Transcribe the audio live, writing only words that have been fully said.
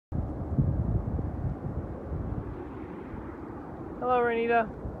Hello Ranida,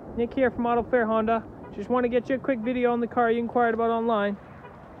 Nick here from Auto Fair Honda. Just want to get you a quick video on the car you inquired about online.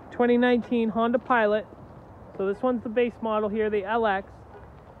 2019 Honda Pilot. So this one's the base model here, the LX.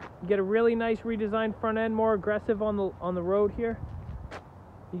 You get a really nice redesigned front end, more aggressive on the road here.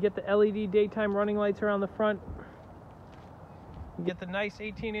 You get the LED daytime running lights around the front. You get the nice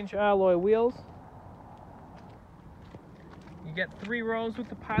 18-inch alloy wheels. You get 3 rows with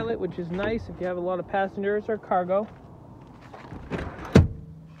the Pilot, which is nice if you have a lot of passengers or cargo.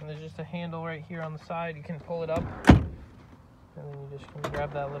 And there's just a handle right here on the side. You can pull it up, and then you just can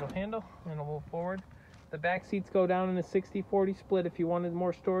grab that little handle and it'll move forward. The back seats go down in a 60-40 split if you wanted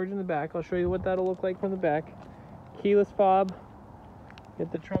more storage in the back. I'll show you what that'll look like from the back. Keyless fob.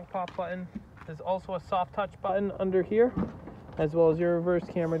 Get the trunk pop button. There's also a soft touch button under here, as well as your reverse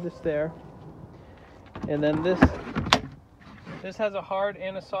camera just there. And then this has a hard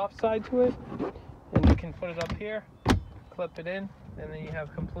and a soft side to it, and you can put it up here, clip it in, and then you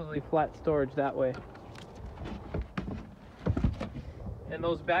have completely flat storage that way. And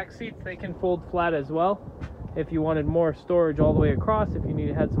those back seats, they can fold flat as well if you wanted more storage all the way across, if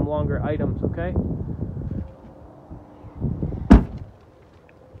you had some longer items, okay? I'm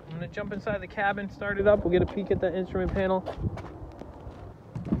gonna jump inside the cabin, start it up, we'll get a peek at the instrument panel.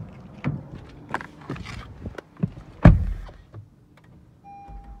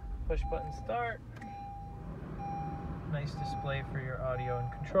 Push button start. Nice display for your audio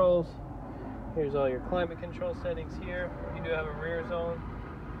and controls. Here's all your climate control settings here. You do have a rear zone.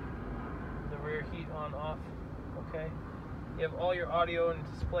 The rear heat on off. Okay. You have all your audio and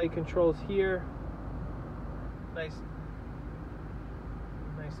display controls here. Nice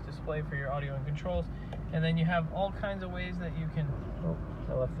display for your audio and controls. And then you have all kinds of ways that you can. Oh,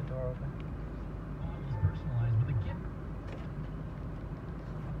 I left the door open. Personalized with a gift.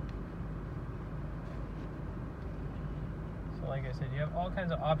 So like I said, you have all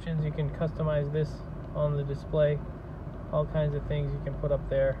kinds of options. You can customize this on the display. All kinds of things you can put up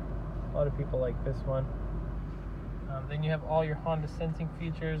there. A lot of people like this one. Then you have all your Honda sensing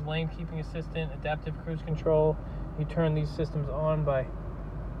features, lane keeping assistant, adaptive cruise control. You turn these systems on by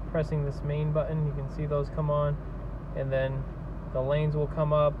pressing this main button. You can see those come on, and then the lanes will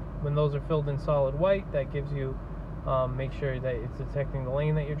come up. When those are filled in solid white, that gives you, make sure that it's detecting the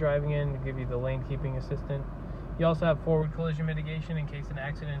lane that you're driving in to give you the lane keeping assistant. You also have forward collision mitigation in case an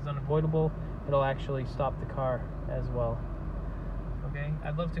accident is unavoidable. It'll actually stop the car as well. Okay,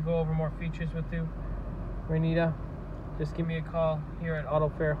 I'd love to go over more features with you, Ranida. Just give me a call here at Auto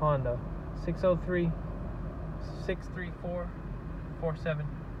Fair Honda, 603-634-4700.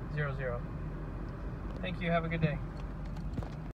 Thank you, have a good day.